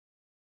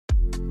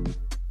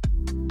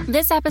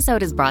This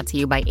episode is brought to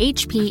you by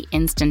HP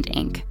Instant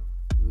Ink.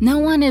 No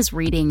one is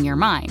reading your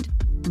mind,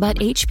 but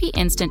HP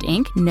Instant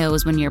Ink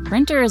knows when your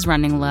printer is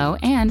running low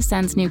and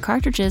sends new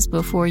cartridges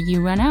before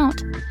you run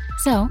out.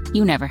 So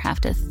you never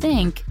have to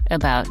think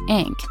about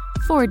ink.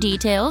 For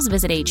details,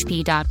 visit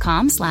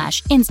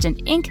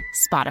hp.com/instant ink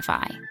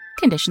Spotify.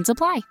 Conditions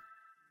apply.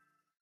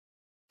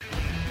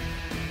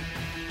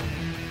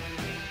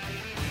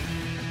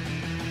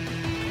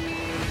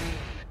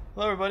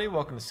 Hello everybody,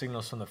 welcome to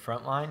Signals from the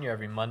Frontline, your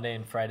every Monday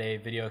and Friday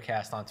video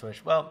cast on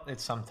Twitch. Well,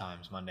 it's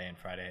sometimes Monday and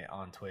Friday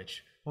on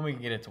Twitch, when we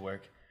can get it to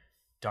work.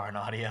 Darn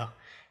audio.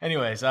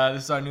 Anyways,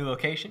 this is our new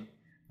location.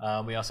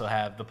 We also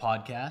have the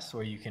podcast,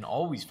 where you can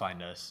always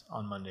find us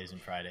on Mondays and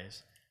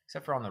Fridays,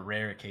 except for on the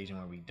rare occasion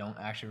where we don't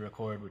actually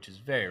record, which is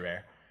very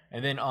rare.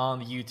 And then on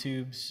the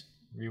YouTubes,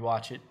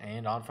 rewatch it,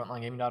 and on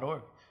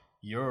frontlinegaming.org,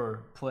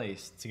 your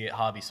place to get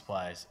hobby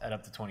supplies at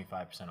up to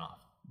 25% off.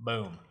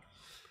 Boom.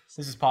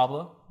 This is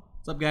Pablo.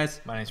 What's up, guys?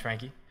 My name's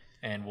Frankie,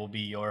 and we'll be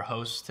your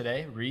host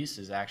today. Reese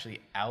is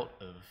actually out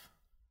of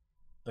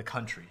the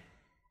country.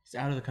 He's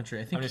out of the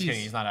country. I think I'm just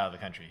kidding. He's not out of the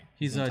country.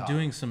 He's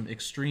doing some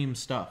extreme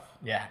stuff.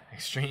 Yeah,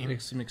 extreme.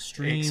 Some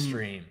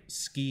extreme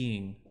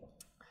skiing.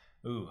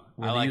 Ooh,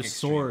 where I they like use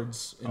extreme.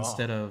 swords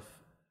instead of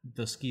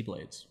the ski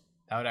blades.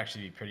 That would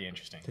actually be pretty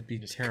interesting. That'd be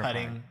just terrifying.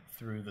 Cutting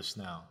through the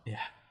snow. Yeah.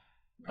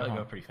 Probably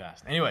go pretty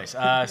fast. Anyways,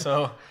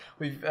 so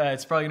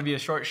it's probably going to be a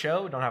short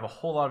show. We don't have a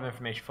whole lot of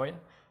information for you.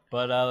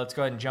 But let's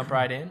go ahead and jump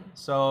right in.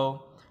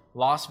 So,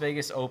 Las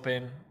Vegas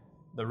Open,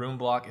 the room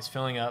block is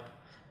filling up.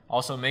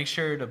 Also, make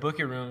sure to book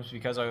your rooms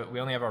because we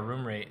only have our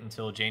room rate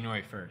until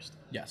January 1st.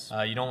 Yes.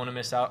 You don't want to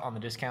miss out on the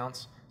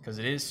discounts because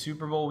it is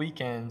Super Bowl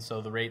weekend, so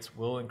the rates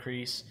will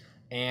increase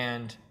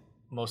and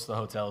most of the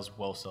hotels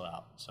will sell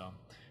out. So,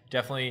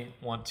 definitely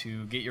want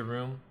to get your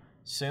room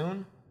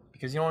soon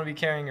because you don't want to be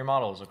carrying your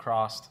models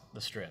across the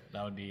strip.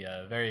 That would be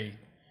very,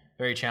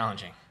 very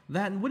challenging.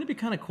 That wouldn't it be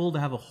kind of cool to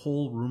have a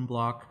whole room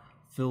block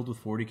filled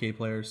with 40K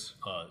players?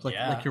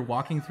 Like you're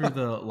walking through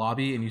the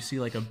lobby and you see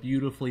like a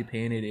beautifully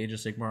painted Age of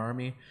Sigmar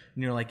army,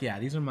 and you're like, yeah,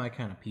 these are my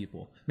kind of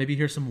people. Maybe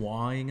hear some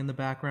wawing in the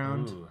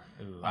background. Ooh,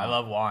 I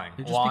love wawing.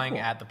 Wawing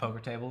at the poker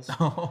tables.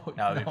 Oh,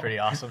 that would be pretty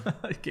awesome.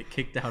 Get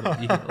kicked out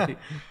immediately.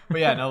 But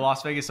yeah, no,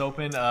 Las Vegas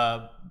Open,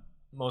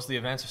 most of the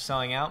events are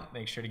selling out.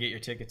 Make sure to get your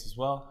tickets as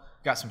well.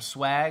 Got some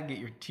swag, get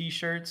your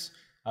t-shirts.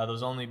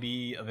 Those only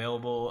be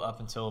available up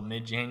until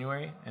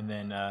mid-January, and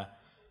then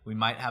we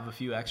might have a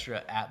few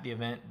extra at the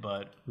event,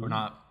 but we're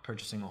not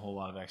purchasing a whole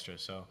lot of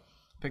extras. So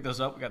pick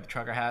those up. We got the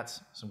trucker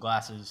hats, some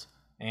glasses,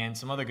 and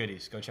some other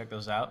goodies. Go check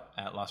those out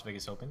at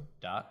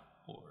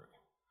lasvegasopen.org.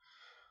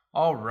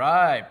 All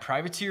right.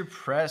 Privateer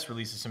Press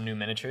releases some new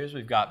miniatures.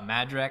 We've got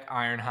Madrak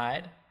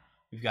Ironhide.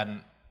 We've got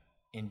an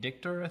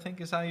Indictor, I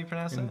think is how you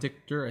pronounce it.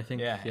 Indictor, I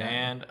think. Yeah,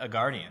 and a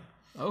Guardian.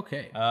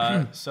 Okay.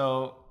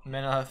 So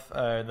Meneth,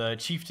 the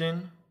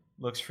Chieftain,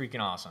 looks freaking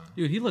awesome.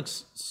 Dude, he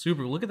looks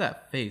super. Look at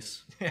that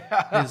face.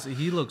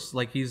 He looks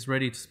like he's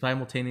ready to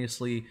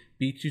simultaneously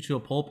beat you to a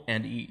pulp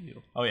and eat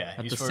you. Oh, yeah.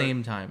 At the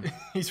same time.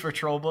 He's for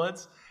Troll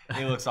Bloods.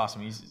 He looks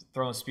awesome. He's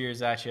throwing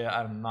spears at you.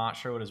 I'm not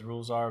sure what his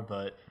rules are,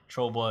 but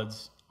Troll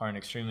Bloods are an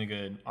extremely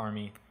good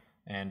army,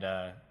 and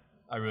I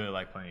really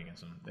like playing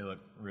against them. They look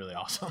really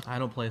awesome. I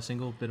don't play a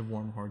single bit of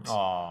Warm Hordes.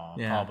 Oh,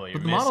 yeah. Pablo, you're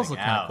but the models missing look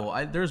kind out. of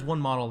cool. There's one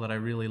model that I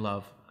really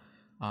love.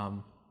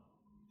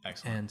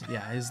 Excellent. And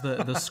yeah, is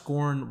the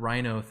Scorn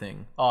Rhino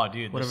thing. Oh,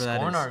 dude, whatever the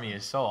Scorn that is. army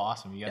is so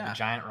awesome. You got the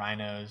giant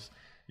rhinos.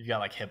 You've got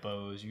like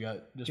hippos. You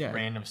got just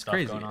random stuff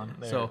crazy. going on.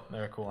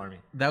 They're a cool army.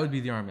 That would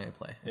be the army I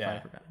play if I Yeah.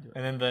 forgot to do it.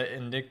 And then the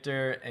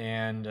Indictor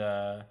and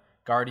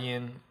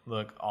Guardian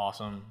look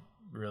awesome.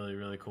 Really,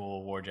 really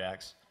cool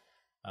warjacks.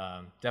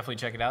 Definitely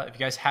check it out. If you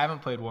guys haven't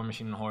played War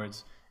Machine and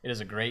Hordes, it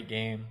is a great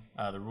game.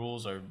 The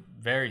rules are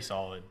very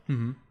solid.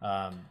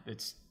 Mm-hmm.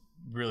 It's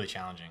really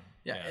challenging.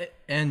 Yeah.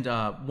 And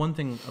one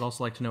thing I'd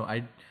also like to know,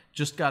 I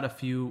just got a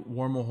few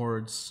Warmer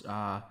Hordes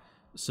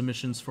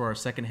submissions for our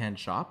secondhand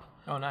shop.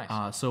 Oh,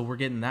 nice. So we're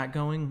getting that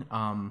going.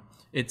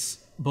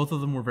 It's both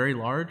of them were very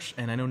large,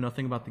 and I know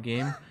nothing about the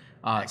game.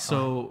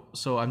 So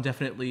I'm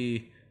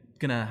definitely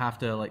gonna have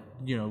to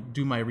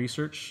do my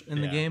research in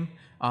the game.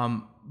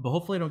 But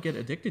hopefully I don't get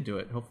addicted to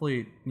it.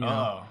 Hopefully,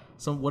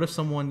 what if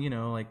someone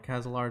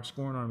has a large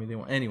Scorn army they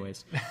want?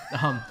 Anyways,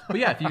 but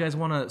yeah, if you guys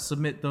want to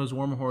submit those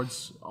Warmer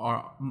Hordes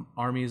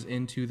armies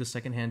into the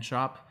secondhand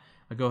shop,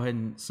 go ahead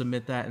and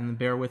submit that, and then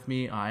bear with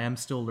me. I am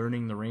still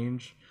learning the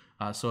range,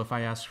 so if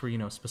I ask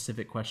for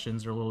specific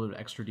questions or a little bit of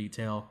extra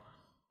detail,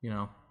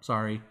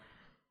 sorry,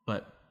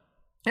 but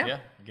yeah,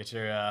 get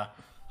your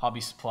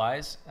hobby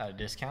supplies at a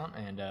discount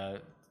and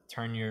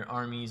turn your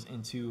armies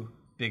into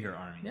bigger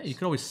armies. Yeah, you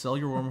could always sell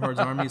your Warmer Hordes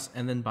armies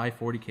and then buy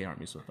 40k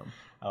armies with them.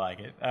 I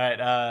like it. All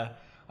right.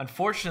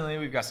 Unfortunately,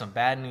 we've got some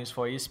bad news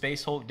for you.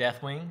 Space Hulk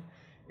Deathwing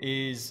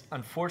is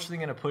unfortunately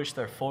going to push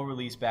their full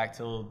release back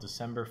till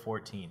December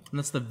 14th. And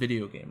that's the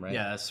video game, right?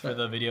 Yeah, that's for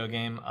the video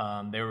game.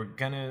 They were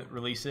going to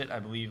release it, I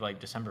believe, like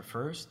December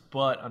 1st.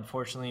 But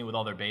unfortunately, with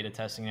all their beta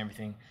testing and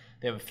everything,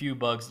 they have a few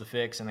bugs to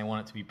fix, and they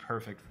want it to be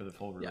perfect for the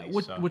full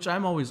release. Which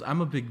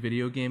I'm a big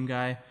video game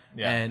guy,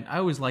 and I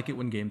always like it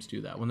when games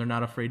do that, when they're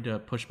not afraid to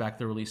push back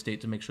the release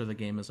date to make sure the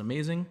game is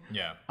amazing.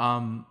 Yeah.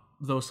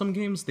 Though some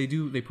games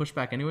they push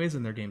back anyways,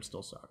 and their game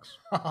still sucks.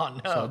 Oh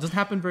no! So it doesn't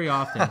happen very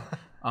often.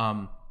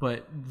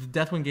 But the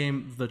Deathwing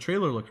game, the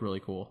trailer looked really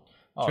cool.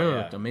 The trailer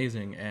looked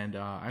amazing, and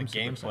I'm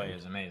super gameplay excited.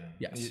 is amazing.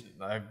 Yes.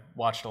 I've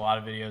watched a lot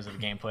of videos of the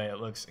gameplay. It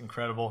looks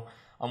incredible.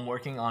 I'm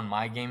working on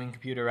my gaming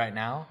computer right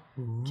now.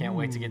 Can't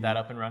wait to get that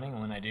up and running.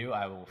 And when I do,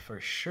 I will for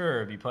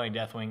sure be playing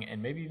Deathwing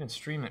and maybe even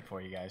stream it for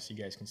you guys so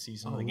you guys can see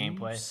some of the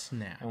gameplay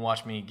and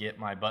watch me get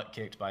my butt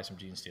kicked by some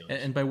Gene Stealers.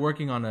 And by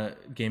working on a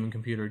gaming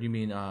computer, do you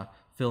mean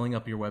filling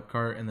up your web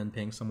cart and then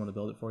paying someone to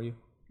build it for you?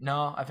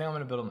 No, I think I'm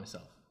going to build it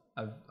myself.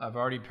 I've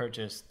already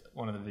purchased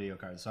one of the video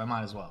cards, so I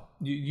might as well.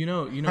 You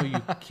know you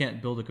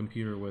can't build a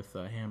compuder with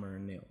a hammer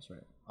and nails,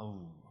 right? Oh,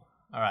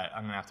 all right.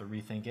 I'm gonna have to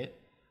rethink it.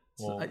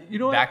 Well,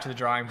 back to the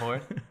drawing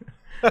board.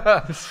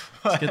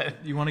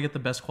 You want to get the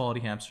best quality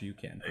hamster you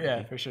can.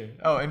 Yeah, for sure.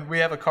 Oh, and we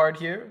have a card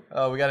here.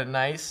 We got a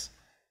nice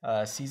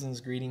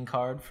season's greeting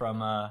card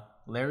from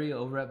Larry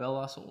over at Bell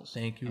Lost Souls.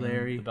 Thank you,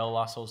 Larry. The Bell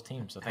Lost Souls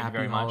team. So thank you Happy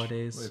very much.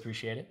 holidays. We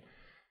appreciate it.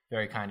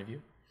 Very kind of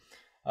you.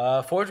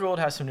 Forge World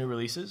has some new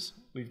releases.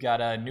 We've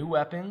got new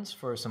weapons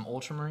for some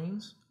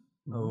Ultramarines.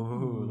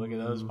 Oh, look at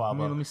those pop up.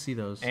 Let me see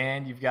those.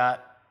 And you've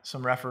got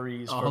some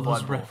referees for Blood Bowl.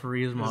 Those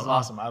referees This models. is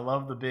awesome. I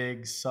love the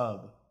big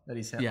sub that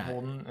he's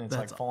holding, and it's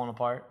like falling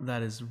apart.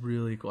 That is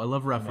really cool. I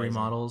love referee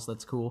models.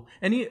 That's cool.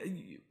 And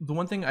the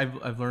one thing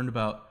I've learned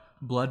about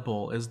Blood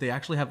Bowl is they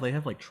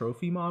have like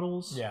trophy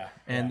models. Yeah.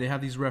 And they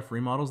have these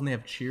referee models, and they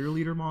have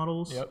cheerleader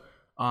models. Yep.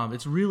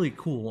 It's really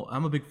cool.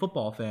 I'm a big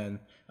football fan,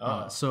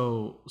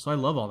 so I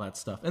love all that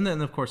stuff. And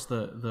then of course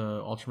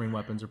the Ultramarine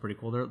weapons are pretty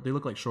cool. They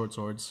look like short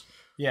swords.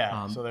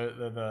 Yeah,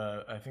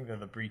 so I think they're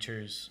the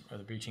Breachers or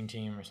the Breaching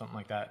Team or something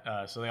like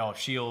that. So they all have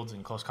shields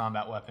and close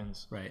combat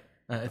weapons. Right.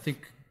 I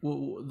think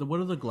what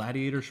are the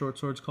Gladiator short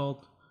swords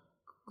called?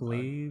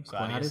 Glaives,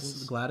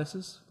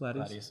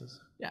 Gladiuses.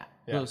 Yeah,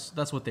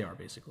 that's what they are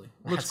basically.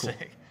 Looks cool.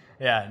 Sick.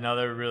 Yeah, no,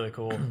 they're really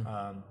cool.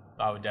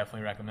 I would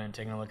definitely recommend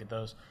taking a look at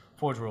those.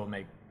 Forge World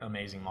make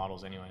amazing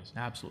models anyways.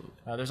 Absolutely.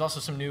 There's also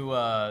some new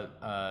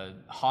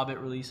Hobbit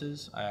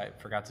releases. I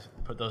forgot to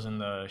put those in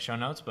the show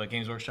notes, but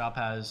Games Workshop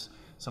has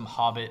some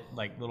Hobbit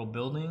like little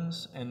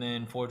buildings, and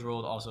then Forge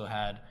World also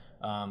had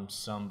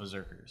some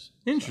Berserkers.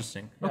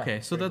 Interesting. So,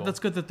 okay, so cool. That's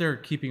good that they're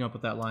keeping up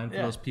with that line for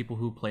those people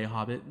who play The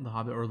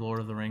Hobbit or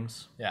Lord of the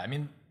Rings. Yeah, I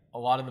mean, a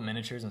lot of the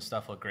miniatures and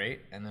stuff look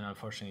great, and then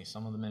unfortunately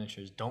some of the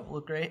miniatures don't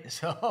look great,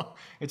 so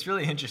it's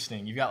really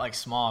interesting. You've got like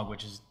Smaug,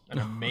 which is an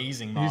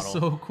amazing model. He's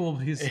so cool,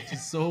 but he's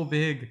just so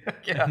big.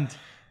 Yeah.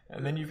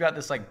 And then you've got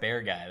this like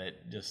bear guy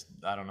that just,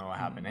 I don't know what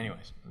happened.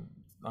 Anyways,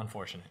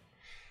 unfortunate.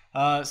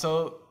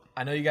 So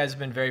I know you guys have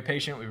been very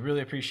patient. We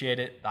really appreciate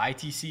it. The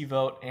ITC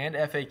vote and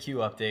FAQ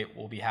update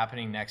will be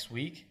happening next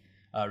week.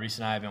 Reese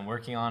and I have been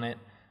working on it.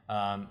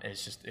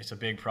 It's a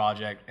big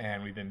project,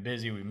 and we've been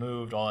busy. We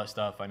moved, all that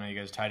stuff. I know you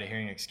guys are tired of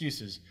hearing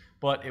excuses,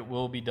 but it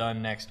will be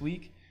done next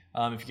week.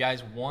 If you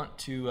guys want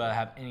to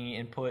have any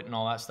input and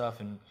all that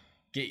stuff and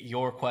get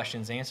your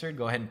questions answered,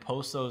 go ahead and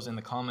post those in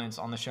the comments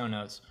on the show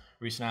notes.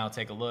 Reese and I will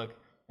take a look,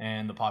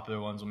 and the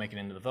popular ones will make it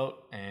into the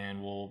vote,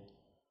 and we'll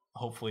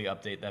hopefully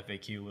update the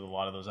FAQ with a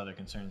lot of those other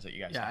concerns that you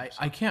guys have.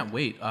 I can't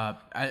wait.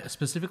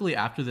 Specifically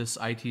after this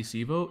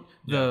ITC vote,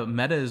 the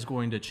meta is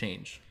going to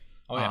change.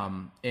 Oh, yeah.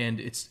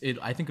 And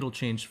I think it'll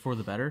change for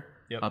the better.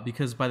 Yep.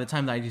 Because by the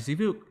time the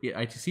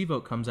ITC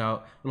vote comes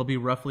out, it'll be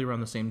roughly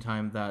around the same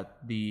time that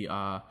the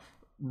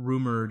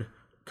rumored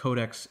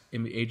Codex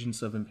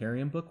Agents of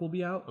Imperium book will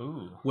be out.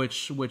 Ooh.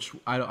 Which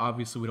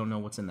obviously we don't know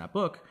what's in that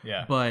book.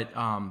 Yeah. But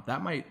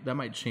that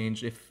might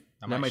change if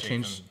that might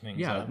change.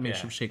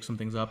 Shake some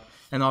things up.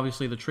 And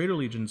obviously the Traitor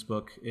Legions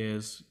book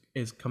is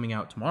coming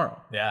out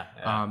tomorrow. Yeah.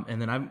 And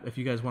then if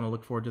you guys want to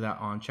look forward to that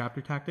on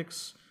Chapter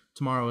Tactics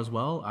tomorrow as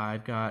well,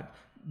 I've got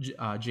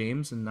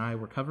James and I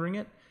were covering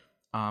it.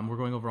 We're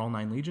going over all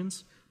 9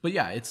 legions. But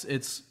yeah,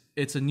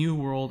 it's a new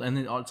world, and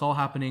then it's all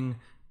happening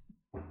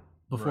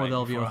before the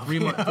LVO. 3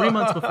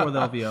 months before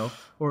the LVO,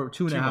 or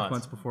 2.5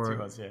 months before. 2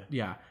 months,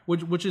 yeah.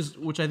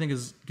 Which I think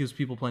gives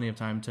people plenty of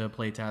time to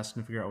play test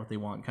and figure out what they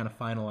want, kind of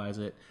finalize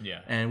it.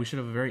 Yeah. And we should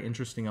have a very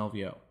interesting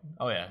LVO.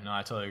 Oh yeah, no,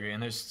 I totally agree.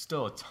 And there's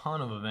still a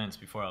ton of events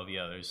before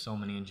LVO. There's so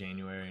many in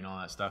January and all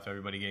that stuff.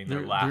 Everybody getting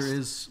their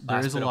last. There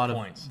is a lot of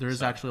points. There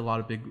is actually a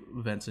lot of big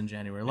events in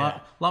January. A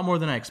lot more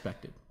than I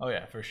expected. Oh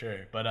yeah, for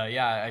sure. But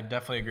I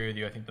definitely agree with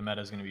you. I think the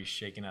meta is going to be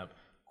shaken up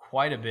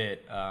quite a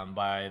bit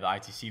by the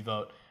ITC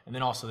vote. And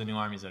then also the new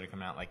armies that are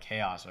coming out, like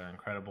Chaos, are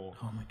incredible.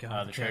 Oh my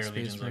god, the Traitor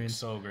Legions look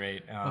so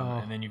great.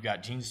 And then you've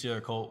got Gene Stealer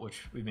Cult,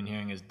 which we've been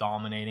hearing is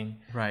dominating.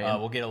 Right.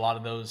 We'll get a lot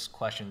of those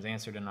questions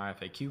answered in our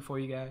FAQ for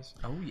you guys.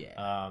 Oh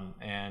yeah.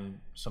 And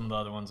some of the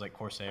other ones like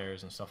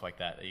Corsairs and stuff like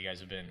that you guys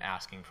have been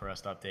asking for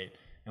us to update,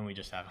 and we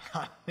just haven't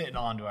gotten it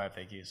onto our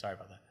FAQ. Sorry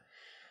about that.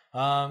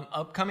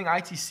 Upcoming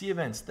ITC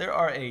events. There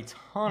are a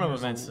ton of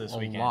events this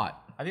weekend. A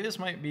lot. I think this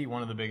might be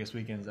one of the biggest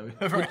weekends that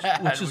we've ever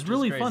had. Which is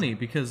really crazy. funny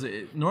because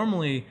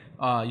normally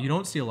you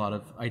don't see a lot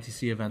of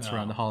ITC events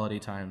around the holiday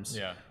times.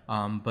 Yeah.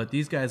 But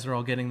these guys are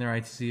all getting their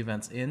ITC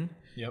events in.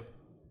 Yep.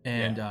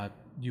 And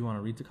do you want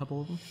to read a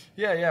couple of them?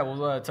 Yeah.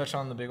 We'll touch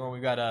on the big one.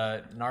 We've got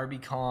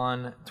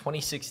NarbyCon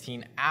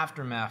 2016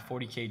 Aftermath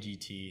 40K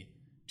GT,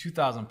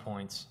 2,000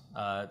 points.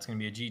 It's going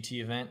to be a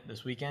GT event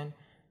this weekend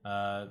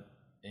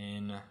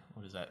in,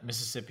 what is that,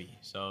 Mississippi.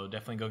 So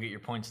definitely go get your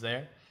points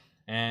there.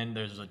 And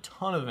there's a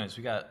ton of events.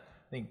 We got,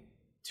 I think,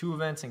 2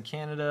 events in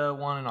Canada,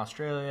 1 in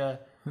Australia.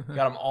 We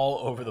got them all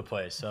over the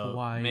place. So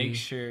Hawaii. Make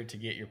sure to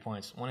get your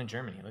points. 1 in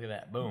Germany. Look at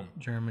that. Boom.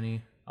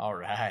 Germany. All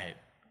right.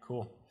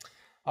 Cool.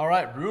 All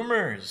right.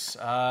 Rumors.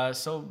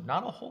 So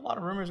not a whole lot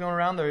of rumors going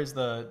around. There is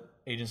the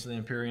Agents of the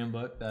Imperium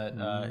book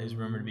that is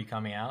rumored to be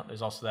coming out.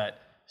 There's also that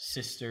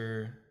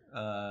sister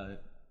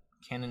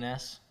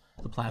Canoness.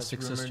 The plastic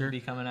that's rumored sister. to be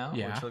coming out,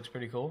 Yeah. which looks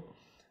pretty cool.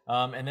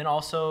 And then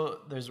also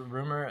there's a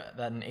rumor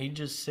that an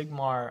Aegis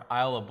Sigmar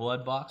Isle of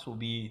Blood box will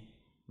be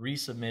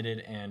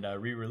resubmitted and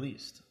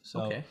re-released.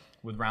 So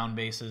with round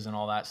bases and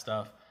all that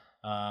stuff.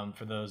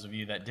 For those of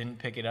you that didn't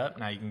pick it up,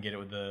 now you can get it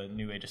with the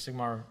new Aegis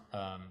Sigmar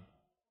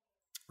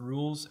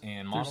rules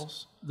and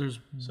models. There's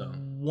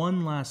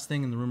one last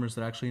thing in the rumors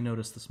that I actually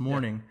noticed this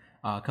morning.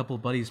 A couple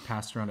of buddies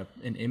passed around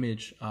an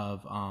image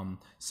of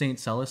Saint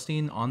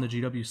Celestine on the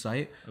GW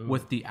site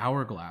with the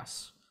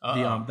hourglass.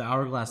 The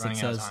hourglass that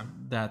says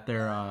that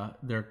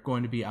they're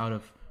going to be out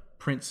of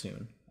print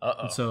soon.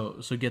 And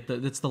so get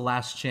it's the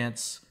last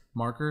chance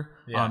marker.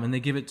 And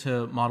they give it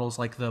to models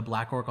like the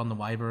Black Orc on the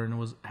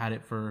Wyvern had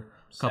it for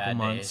a couple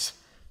months.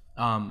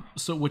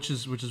 So which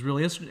is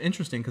really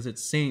interesting because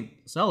it's Saint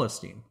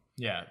Celestine.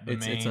 Yeah,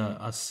 it's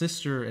a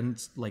sister, and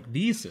it's like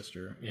the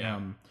sister. Yeah.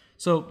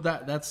 So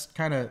that's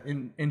kind of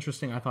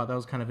interesting. I thought that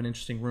was kind of an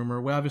interesting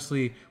rumor. Well,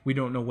 obviously, we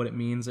don't know what it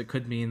means. It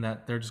could mean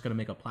that they're just going to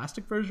make a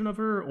plastic version of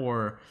her,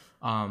 or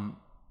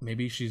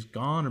maybe she's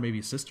gone, or maybe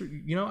a sister.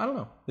 I don't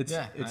know.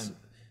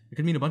 It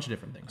could mean a bunch of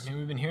different things. I mean,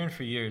 we've been hearing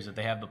for years that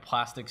they have the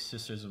plastic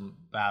Sisters of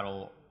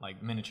Battle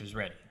like miniatures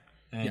ready.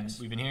 And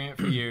we've been hearing it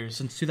for years.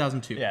 Since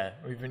 2002. Yeah,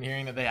 we've been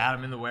hearing that they had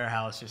them in the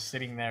warehouse just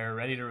sitting there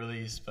ready to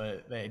release,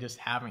 but they just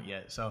haven't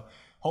yet. So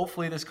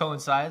hopefully this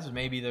coincides.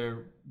 Maybe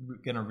they're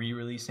going to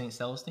re-release St.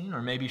 Celestine,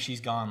 or maybe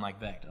she's gone like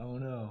Vect. Oh,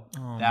 no.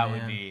 That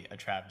would be a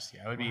travesty.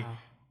 I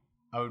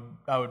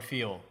would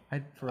feel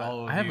for all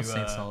of you. I have a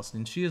St.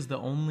 Celestine. She is the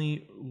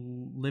only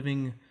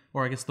living,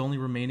 or I guess the only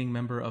remaining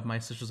member of my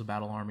Sisters of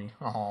Battle army.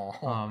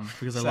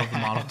 Because I love the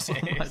model so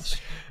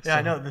much. Yeah,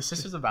 I know. The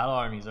Sisters of Battle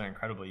armies are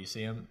incredible. You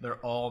see them, they're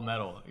all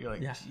metal. You're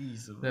like,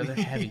 jeez. They're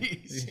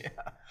heavy.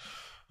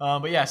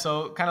 But yeah,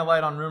 so kind of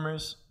light on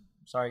rumors.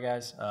 Sorry,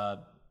 guys.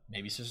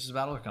 Maybe Sisters of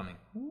Battle are coming.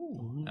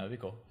 Ooh. That would be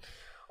cool.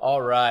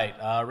 All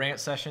right. Rant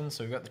session.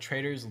 So we've got the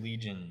Traitors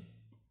Legion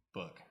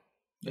book.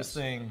 This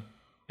thing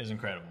is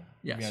incredible.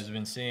 Yes. You guys have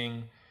been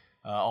seeing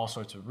all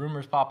sorts of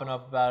rumors popping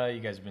up about it.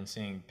 You guys have been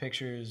seeing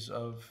pictures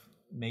of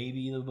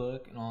maybe the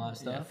book and all that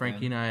stuff. Yeah,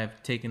 Frankie and I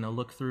have taken a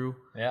look through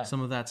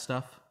some of that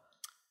stuff.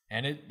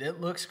 And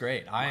it looks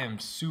great. I am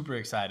super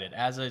excited.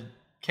 As a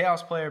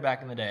Chaos player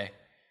back in the day,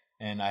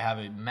 and I have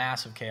a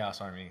massive Chaos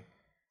army,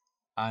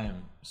 I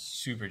am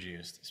super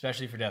juiced,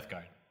 especially for Death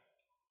Guard.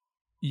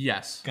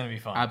 Yes. It's going to be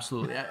fun.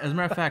 Absolutely. As a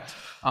matter of fact,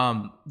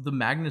 the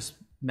Magnus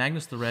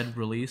the Red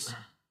release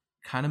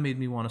kind of made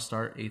me want to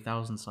start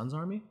 8,000 Suns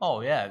army.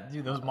 Oh yeah,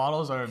 dude, those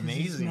models are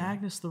amazing.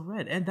 Magnus the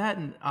Red, and that,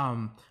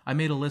 I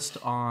made a list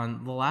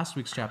on the last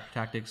week's chapter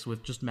tactics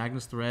with just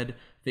Magnus the Red,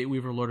 Fate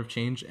Weaver, Lord of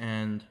Change,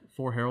 and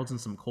 4 Heralds and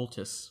some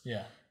Cultists.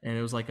 Yeah, and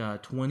it was like a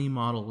 20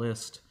 model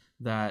list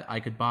that I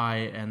could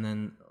buy and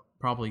then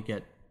probably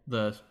get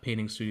the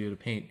painting studio to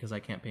paint because I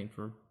can't paint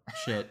for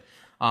shit.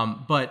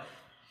 But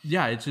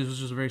yeah, it was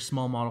just a very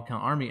small model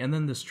count army. And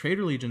then this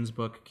Traitor Legions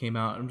book came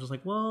out, and I'm just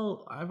like,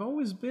 well, I've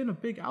always been a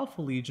big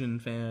Alpha Legion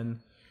fan.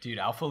 Dude,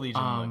 Alpha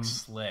Legion looks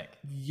slick.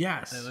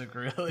 Yes. They look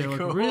really cool. They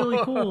look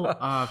really cool.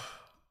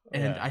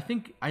 And I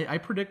think I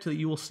predict that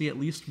you will see at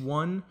least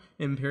one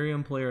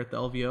Imperium player at the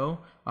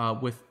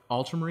LVO with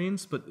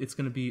Ultramarines, but it's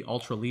going to be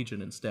Ultra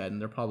Legion instead, and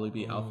there'll probably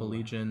be Alpha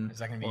Legion. Is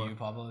that going to be you,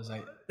 Pablo? Is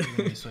that going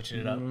to be switching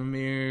it up?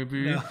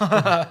 Maybe.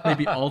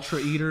 Maybe Ultra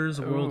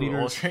Eaters, World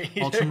Eaters,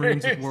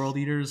 Ultramarines with World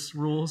Eaters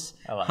rules.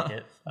 I like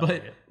it.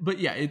 But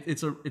yeah,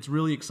 it's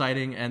really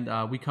exciting,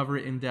 and we cover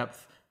it in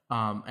depth.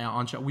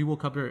 We will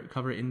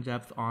cover it in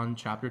depth on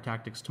chapter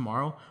tactics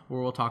tomorrow,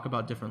 where we'll talk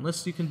about different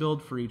lists you can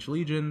build for each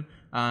legion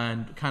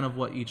and kind of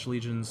what each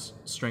legion's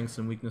strengths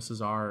and weaknesses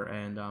are,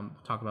 and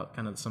talk about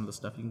kind of some of the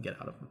stuff you can get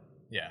out of them.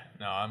 Yeah,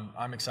 no,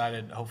 I'm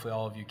excited. Hopefully,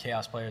 all of you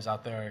Chaos players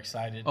out there are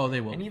excited. Oh,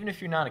 they will. And even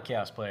if you're not a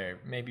Chaos player,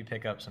 maybe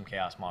pick up some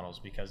Chaos models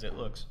because it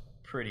looks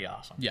pretty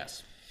awesome.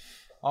 Yes.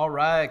 All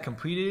right,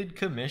 completed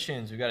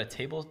commissions. We got a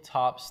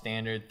tabletop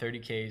standard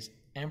 30Ks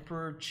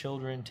Emperor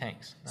Children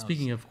tanks.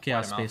 Speaking of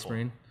Chaos Space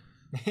Marine.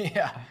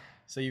 Yeah.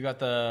 So you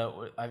got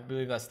I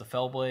believe that's the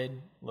Fellblade.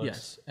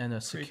 Looks and a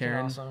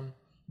Sicaran awesome.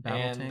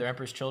 And tank. they're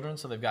Emperor's Children,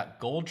 so they've got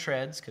gold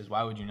treads, because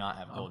why would you not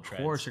have gold treads?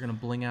 Of course, you're going to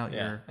bling out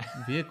your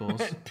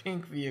vehicles.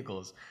 Pink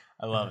vehicles.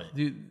 I love it.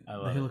 Dude,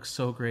 they look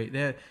so great.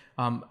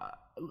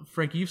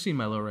 Frank, you've seen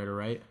my lowrider,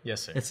 right?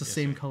 Yes, sir. It's the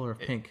same color of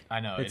pink. I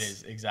know, it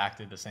is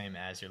exactly the same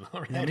as your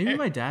lowrider. Yeah, maybe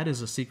my dad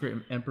is a secret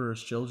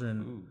Emperor's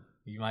Children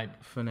You might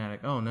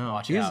fanatic. Oh, no.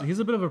 Watch out. He's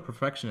a bit of a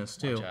perfectionist,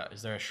 too. watch out.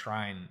 Is there a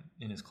shrine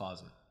in his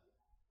closet?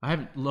 I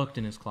haven't looked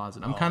in his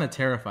closet. I'm kind of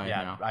terrified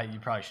now. You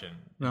probably shouldn't.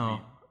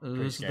 No,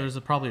 there's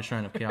probably a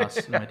Shrine of Chaos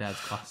in my dad's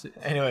closet.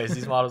 Anyways,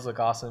 these models look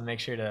awesome. Make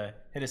sure to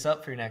hit us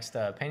up for your next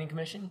painting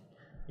commission.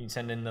 You can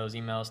send in those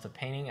emails to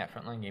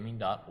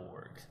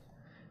painting@frontlinegaming.org.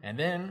 And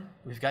then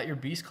we've got your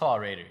Beast Claw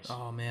Raiders.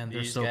 Oh, man,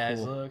 they're These so guys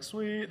cool. look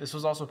sweet. This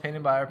was also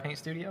painted by our paint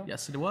studio.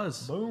 Yes, it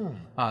was.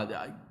 Boom.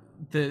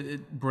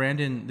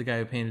 Brandon, the guy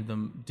who painted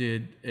them,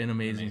 did an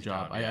amazing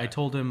job. yeah. I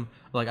told him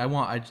I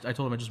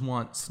told him I just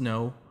want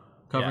snow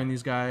covering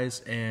these guys,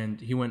 and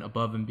he went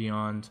above and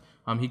beyond.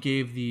 He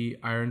gave the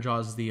Iron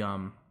Jaws the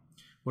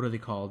what are they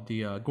called?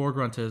 The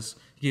Gorgruntas.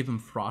 He gave them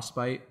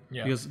frostbite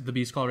because the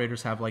Beast Claw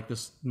Raiders have like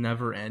this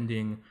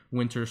never-ending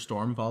winter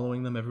storm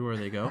following them everywhere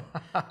they go.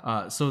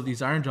 So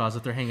these Iron Jaws,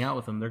 if they're hanging out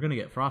with them, they're gonna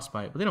get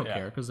frostbite, but they don't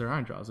care because they're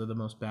Iron Jaws. They're the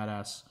most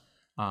badass,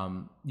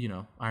 Iron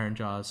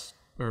Jaws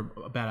or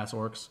badass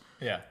orcs.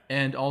 Yeah.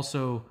 And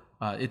also,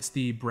 it's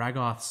the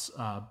Braggoth's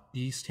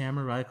Beast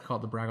Hammer, right? I call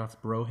it the Braggoth's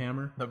Bro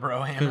Hammer. The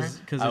Bro Hammer.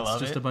 Because it's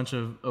just a bunch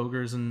of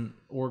ogres and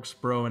orcs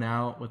broing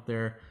out with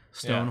their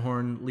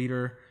Stonehorn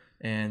leader.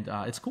 And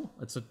it's cool.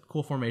 It's a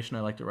cool formation. I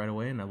liked it right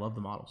away, and I love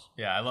the models.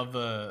 Yeah, I love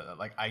the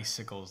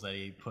icicles that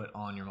he put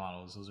on your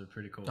models. Those are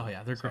pretty cool. Oh,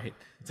 yeah, they're great.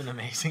 It's an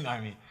amazing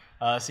army.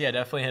 So yeah,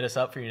 definitely hit us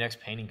up for your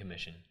next painting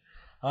commission.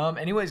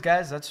 Anyways,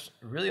 guys, that's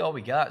really all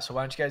we got. So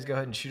why don't you guys go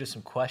ahead and shoot us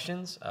some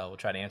questions. We'll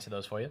try to answer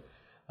those for you.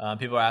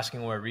 People are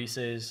asking where Reese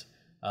is.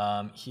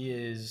 He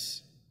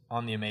is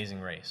on the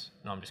Amazing Race.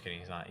 No, I'm just kidding.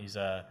 He's not.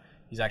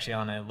 He's actually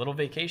on a little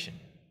vacation.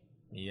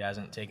 He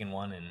hasn't taken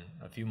one in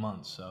a few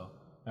months.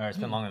 Or it's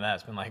been longer than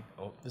that.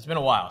 It's been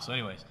a while. So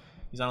anyways,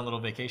 he's on a little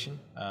vacation.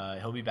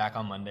 He'll be back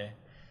on Monday.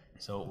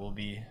 So it will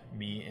be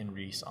me and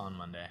Reese on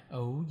Monday.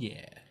 Oh,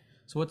 yeah.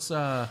 So what's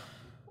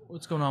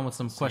going on with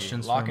some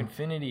questions? Lock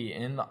Infinity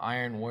in the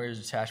Iron Warriors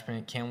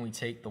detachment. Can we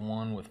take the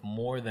one with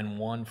more than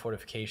one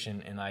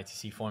fortification in the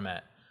ITC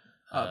format?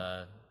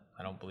 I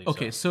don't believe so.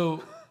 Okay,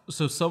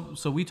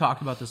 so we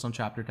talked about this on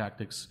Chapter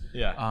Tactics.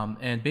 Yeah.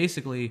 And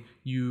basically,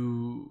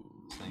 you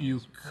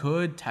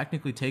could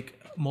technically take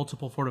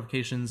multiple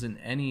fortifications in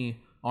any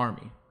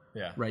army.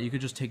 Yeah. Right. You could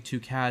just take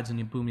 2 CADs and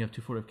you have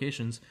 2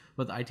 fortifications,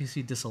 but the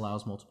ITC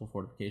disallows multiple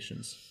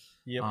fortifications.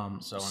 Yep.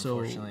 So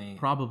unfortunately,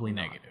 probably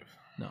negative.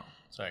 No.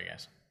 Sorry,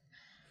 guys.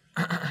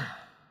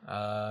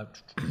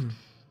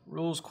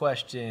 Rules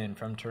question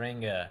from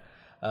Taringa.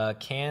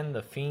 Can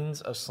the Fiends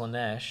of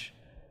Slaanesh,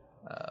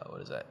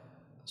 what is that?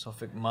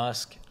 Sophic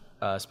Musk,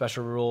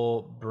 special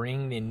rule,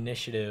 bring the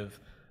initiative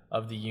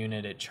of the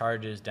unit it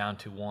charges down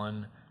to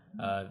 1,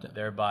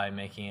 thereby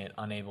making it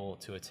unable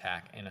to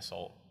attack and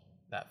assault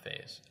that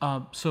phase?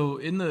 So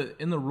in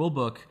the rule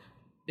book,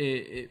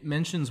 it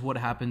mentions what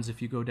happens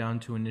if you go down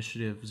to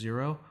initiative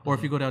 0, or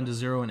if you go down to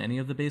 0 in any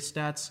of the base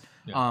stats.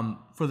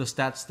 For the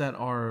stats that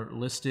are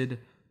listed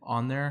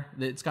on there,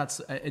 it's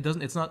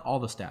not all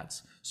the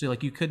stats. So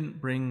like you couldn't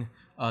bring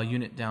a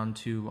unit down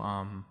to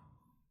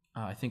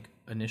I think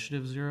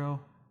initiative 0.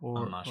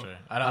 Or, I'm not sure.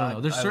 I don't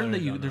know.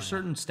 There's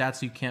certain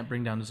stats you can't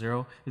bring down to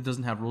 0. It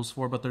doesn't have rules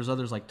for, but there's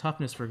others like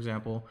toughness, for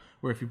example,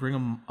 where if you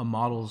bring a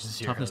model's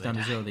toughness down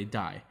to 0, they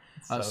die.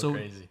 So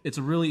crazy. It's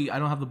a really, I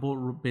don't have the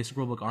basic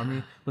rulebook on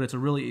me, but it's a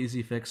really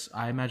easy fix.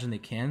 I imagine they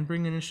can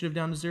bring initiative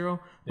down to 0,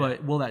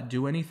 but will that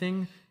do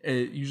anything?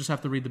 You just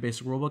have to read the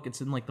basic rulebook. It's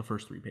in like the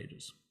first 3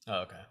 pages. Oh,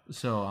 okay.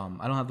 So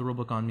I don't have the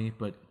rulebook on me,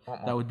 but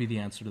that would be the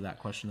answer to that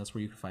question. That's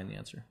where you can find the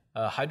answer.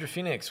 Hydra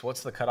Phoenix,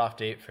 what's the cutoff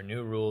date for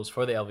new rules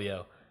for the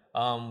LVO?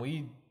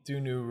 We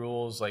do new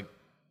rules like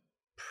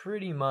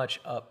pretty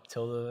much up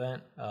till the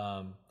event.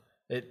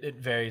 It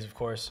varies, of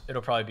course.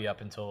 It'll probably be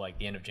up until like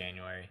the end of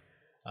January,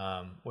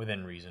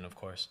 within reason, of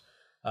course.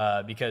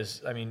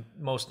 Because I mean,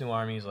 most new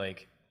armies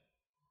like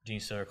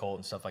Genestealer Cult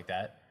and stuff like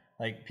that,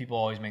 like people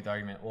always make the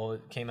argument, well,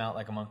 it came out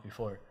like a month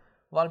before.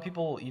 A lot of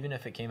people, even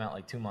if it came out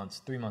like 2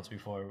 months, 3 months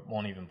before,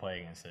 won't even play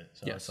against it.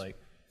 So it's like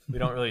we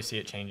don't really see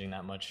it changing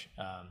that much,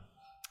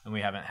 and we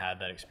haven't had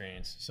that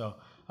experience. So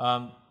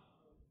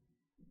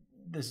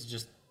this is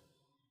just,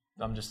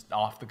 I'm just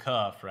off the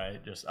cuff,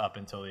 right? Just up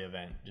until the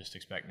event. Just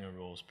expect new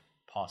rules,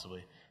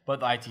 possibly. But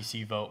the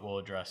ITC vote will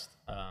address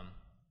a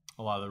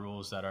lot of the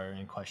rules that are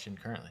in question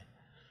currently.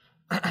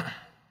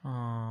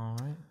 All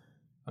right.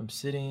 I'm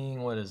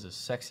sitting, what is this?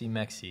 Sexy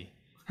Mexi.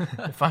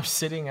 If I'm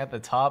sitting at the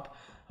top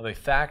of a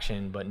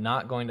faction but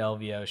not going to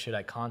LVO, should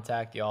I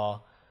contact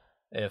y'all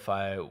if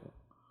I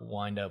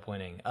wind up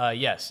winning?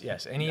 Yes.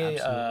 Any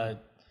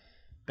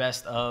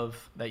best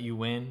of that you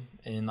win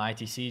in the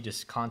ITC,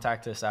 just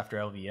contact us after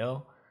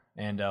LVO,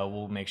 and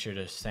we'll make sure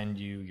to send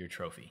you your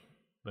trophy.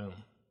 Boom.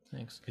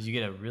 Thanks. Because you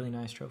get a really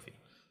nice trophy.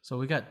 So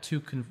we got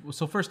 2.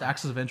 So first,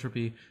 Axis of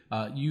Entropy.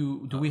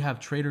 Do we have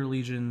Trader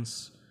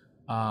Legions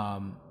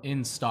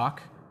in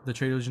stock? The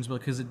Trader Legions,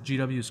 because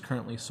GW is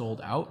currently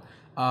sold out.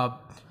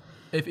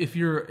 If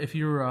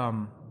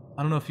you're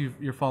I don't know if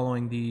you're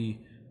following the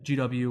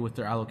GW with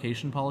their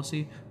allocation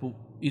policy, but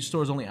each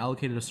store is only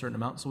allocated a certain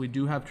amount. So we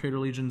do have Trader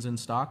Legions in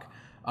stock,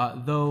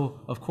 though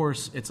of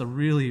course it's a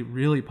really,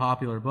 really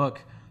popular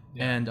book,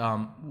 and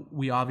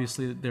we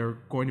obviously they're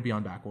going to be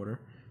on back order.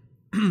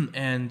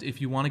 And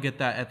if you want to get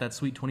that at that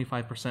sweet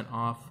 25%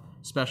 off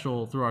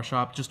special through our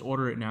shop, just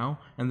order it now,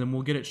 and then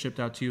we'll get it shipped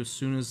out to you as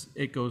soon as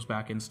it goes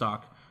back in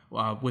stock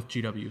with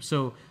GW.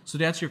 So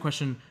to answer your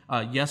question,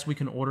 yes, we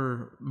can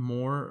order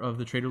more of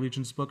the Trader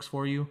Legions books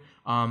for you,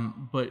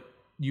 but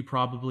you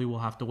probably will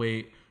have to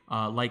wait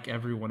like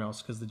everyone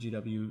else because the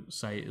GW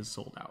site is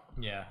sold out.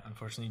 Yeah,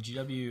 unfortunately,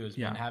 GW has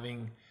been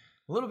having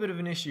a little bit of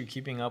an issue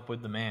keeping up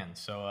with demand.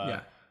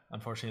 So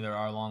unfortunately, there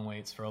are long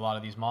waits for a lot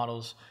of these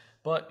models.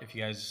 But if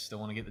you guys still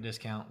want to get the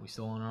discount, we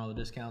still honor all the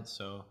discounts.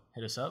 So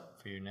hit us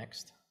up for your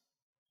next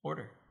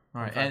order.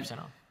 All right,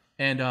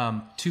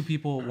 and 2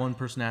 people, 1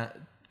 person.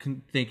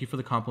 Thank you for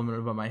the compliment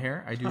about my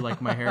hair. I do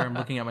like my hair. I'm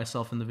looking at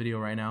myself in the video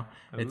right now.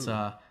 It's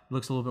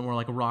looks a little bit more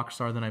like a rock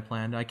star than I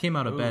planned. I came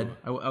out of bed.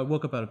 I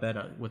woke up out of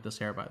bed with this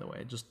hair, by the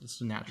way.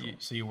 It's natural.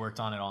 So you worked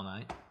on it all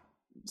night?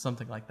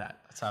 Something like that.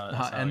 That's how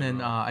and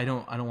then I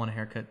don't want a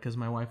haircut because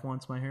my wife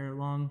wants my hair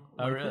long.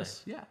 Like really?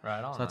 This. Yeah.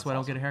 Right on. So that's why I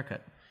don't get a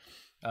haircut.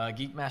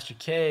 Geekmaster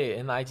K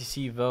in the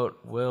ITC vote,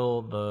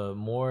 will the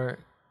more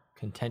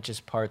contentious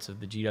parts of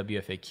the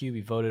GWFAQ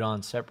be voted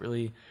on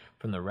separately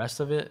from the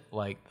rest of it,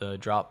 like the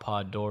drop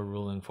pod door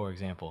ruling, for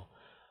example?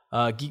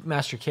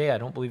 Geekmaster K, I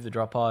don't believe the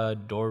drop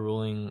pod door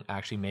ruling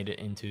actually made it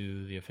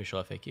into the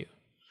official FAQ.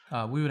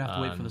 We would have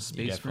to wait for the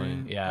Space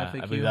Marine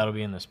FAQ. I believe that'll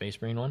be in the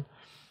Space Marine one.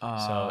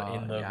 So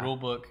in the rule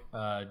book,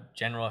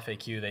 general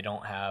FAQ, they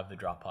don't have the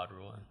drop pod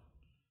ruling.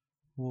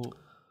 Well,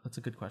 that's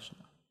a good question,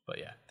 though. But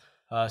yeah.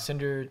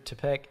 Cinder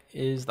Tepek,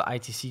 is the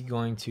ITC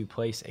going to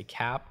place a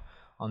cap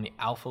on the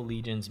Alpha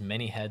Legion's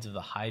many heads of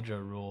the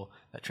Hydra rule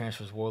that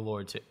transfers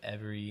Warlord to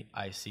every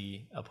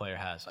IC a player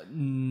has?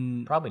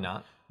 Probably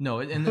not. No,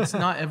 and it's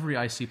not every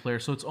IC player.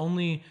 So it's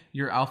only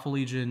your Alpha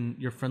Legion,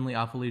 your friendly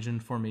Alpha Legion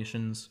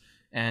formations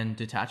and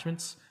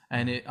detachments.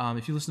 And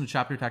if you listen to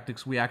Chapter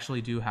Tactics, we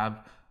actually do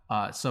have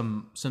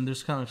some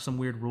there's kind of some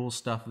weird rules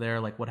stuff there,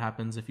 like what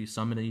happens if you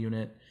summon a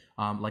unit,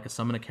 like a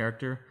summon a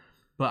character.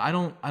 But I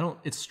don't.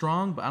 It's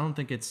strong, but I don't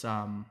think it's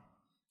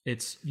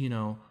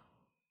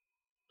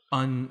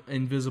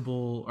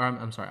invisible. Or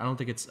I'm sorry. I don't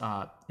think it's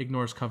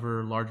ignores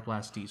cover, large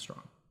blast, D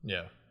strong.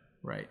 Yeah.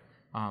 Right.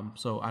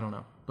 So I don't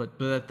know. But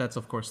that's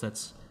of course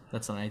that's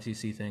an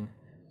ITC thing.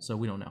 So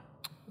we don't know.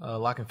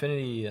 Lock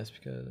Infinity. That's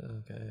because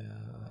okay.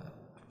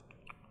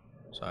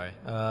 Sorry.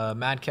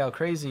 Mad Cow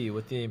Crazy,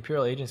 with the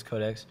Imperial Agents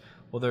Codex,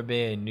 will there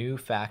be a new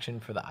faction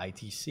for the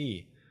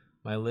ITC?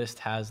 My list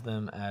has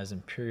them as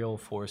Imperial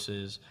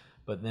Forces.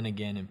 But then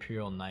again,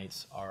 Imperial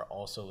Knights are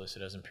also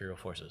listed as Imperial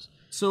Forces.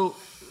 So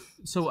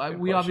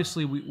we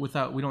obviously we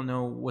don't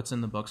know what's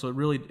in the book. So it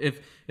really,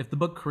 if the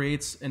book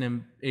creates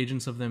an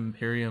Agents of the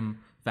Imperium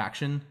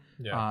faction,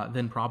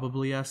 then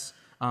probably yes.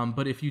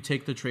 But if you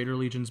take the Trader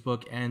Legions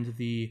book and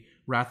the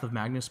Wrath of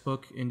Magnus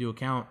book into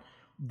account,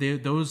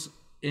 those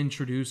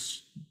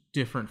introduce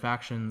different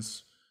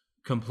factions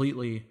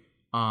completely.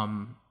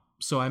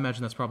 So I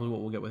imagine that's probably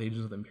what we'll get with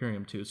Agents of the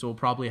Imperium too. So we'll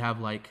probably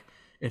have like,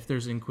 if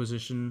there's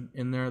Inquisition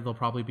in there, they'll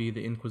probably be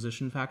the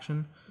Inquisition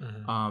faction,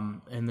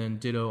 and then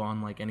ditto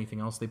on like anything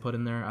else they put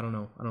in there. I don't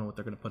know what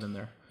they're going to put in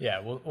there.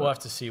 Yeah, we'll have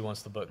to see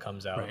once the book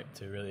comes out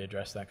to really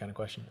address that kind of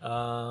question.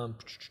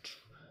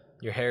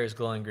 Your hair is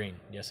glowing green.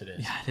 Yes, it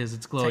is. Yeah, it is.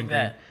 It's glowing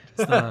green.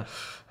 It's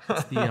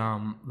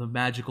the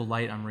magical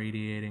light I'm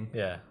radiating.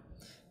 Yeah.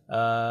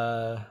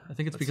 I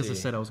think it's because I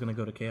said I was going to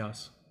go to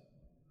Chaos.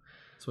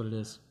 That's what it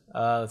is.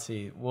 Let's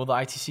see. Will the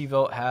ITC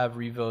vote have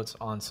revotes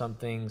on some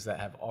things that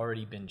have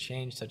already been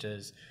changed, such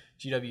as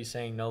GW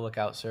saying no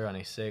lookout, sir, on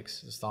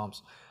A6, the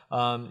stomps?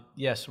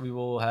 Yes, we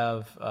will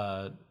have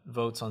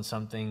votes on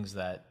some things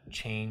that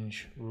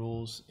change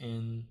rules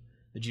in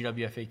the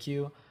GW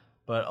FAQ,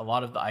 but a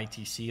lot of the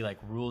ITC like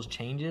rules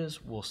changes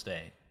will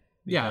stay.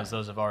 Because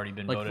those have already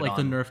been voted on. Like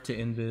the nerf to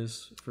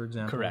Invis, for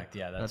example. Correct,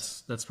 yeah.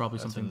 That's probably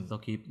something that they'll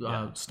keep.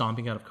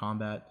 Stomping out of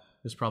combat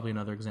is probably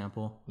another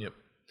example. Yep.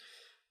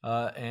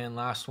 And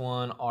last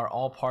one, are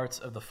all parts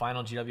of the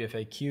final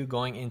GWFAQ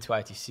going into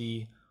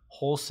ITC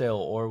wholesale,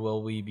 or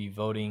will we be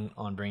voting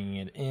on bringing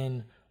it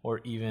in, or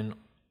even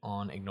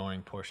on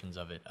ignoring portions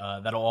of it?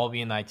 That'll all be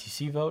in the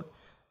ITC vote.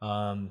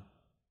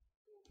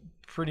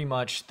 Pretty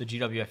much the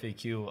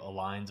GWFAQ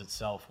aligns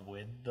itself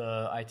with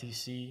the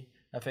ITC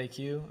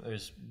FAQ.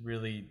 There's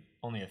really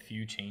only a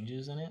few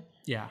changes in it.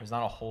 Yeah. There's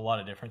not a whole lot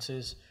of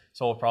differences.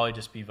 So we'll probably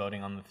just be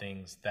voting on the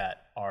things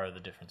that are the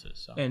differences.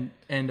 So.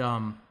 And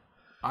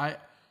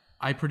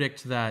I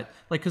predict that,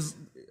 like, because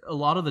a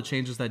lot of the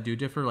changes that do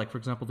differ, like, for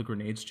example, the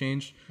grenades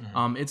change,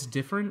 it's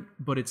different,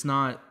 but it's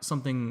not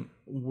something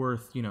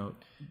worth,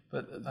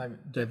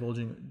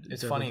 divulging.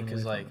 It's funny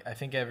because, like, I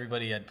think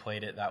everybody had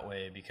played it that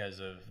way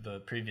because of the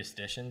previous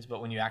editions,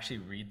 but when you actually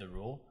read the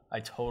rule, I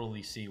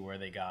totally see where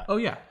they got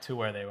to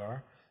where they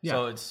were. Yeah.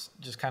 So it's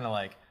just kind of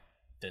like,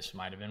 this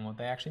might have been what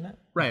they actually meant.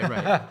 Right.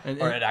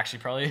 Or it actually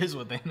probably is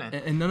what they meant.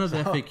 And none of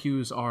the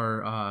FAQs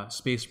are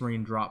Space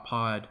Marine Drop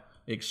Pod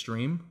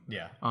Extreme.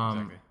 Yeah,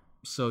 exactly.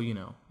 So, you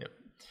know. Yep.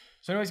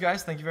 So anyways,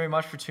 guys, thank you very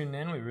much for tuning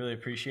in. We really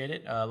appreciate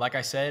it. Like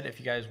I said, if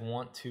you guys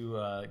want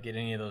to get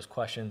any of those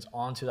questions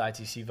onto the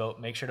ITC vote,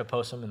 make sure to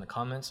post them in the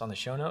comments on the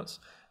show notes.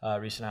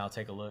 Reese and I will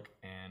take a look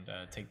and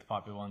take the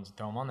popular ones and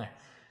throw them on there.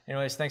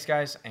 Anyways, thanks,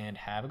 guys, and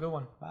have a good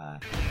one. Bye.